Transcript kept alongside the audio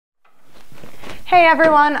Hey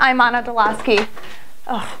everyone, I'm Anna Delaski.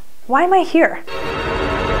 Oh, why am I here?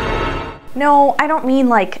 No, I don't mean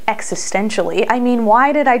like existentially. I mean,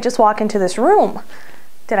 why did I just walk into this room?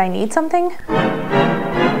 Did I need something?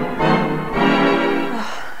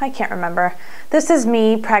 I can't remember. This is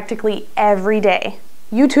me practically every day.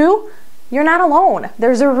 You too? You're not alone.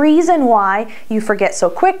 There's a reason why you forget so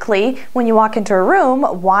quickly when you walk into a room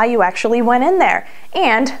why you actually went in there.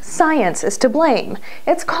 And science is to blame.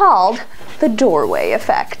 It's called the doorway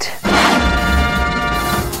effect.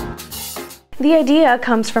 The idea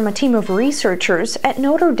comes from a team of researchers at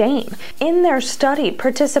Notre Dame. In their study,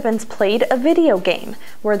 participants played a video game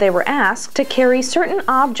where they were asked to carry certain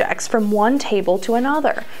objects from one table to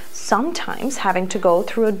another, sometimes having to go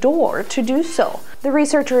through a door to do so. The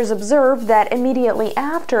researchers observed that immediately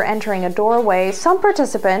after entering a doorway, some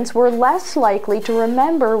participants were less likely to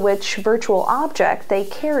remember which virtual object they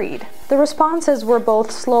carried. The responses were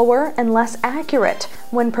both slower and less accurate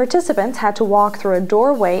when participants had to walk through a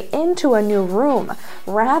doorway into a new room,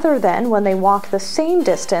 rather than when they walked the same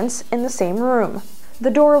distance in the same room.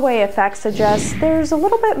 The doorway effect suggests there's a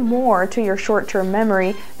little bit more to your short-term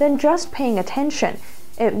memory than just paying attention.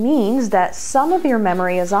 It means that some of your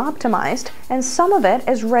memory is optimized and some of it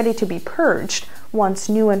is ready to be purged once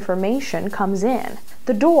new information comes in.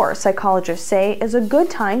 The door, psychologists say, is a good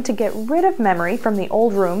time to get rid of memory from the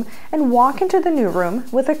old room and walk into the new room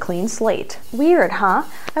with a clean slate. Weird, huh?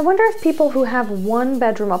 I wonder if people who have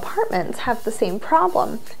one-bedroom apartments have the same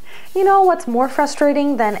problem. You know what's more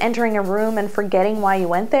frustrating than entering a room and forgetting why you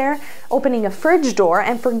went there? Opening a fridge door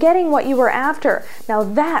and forgetting what you were after. Now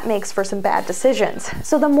that makes for some bad decisions.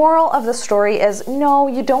 So the moral of the story is, no,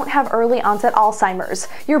 you don't have early onset Alzheimer's.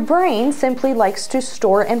 Your brain simply likes to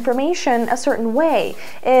store information a certain way.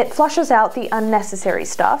 It flushes out the unnecessary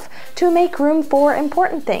stuff to make room for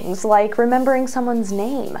important things like remembering someone's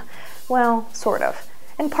name. Well, sort of.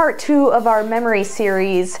 In part 2 of our memory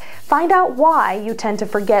series, find out why you tend to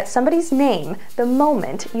forget somebody's name the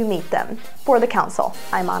moment you meet them. For the Council,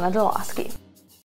 I'm Anna Delaski.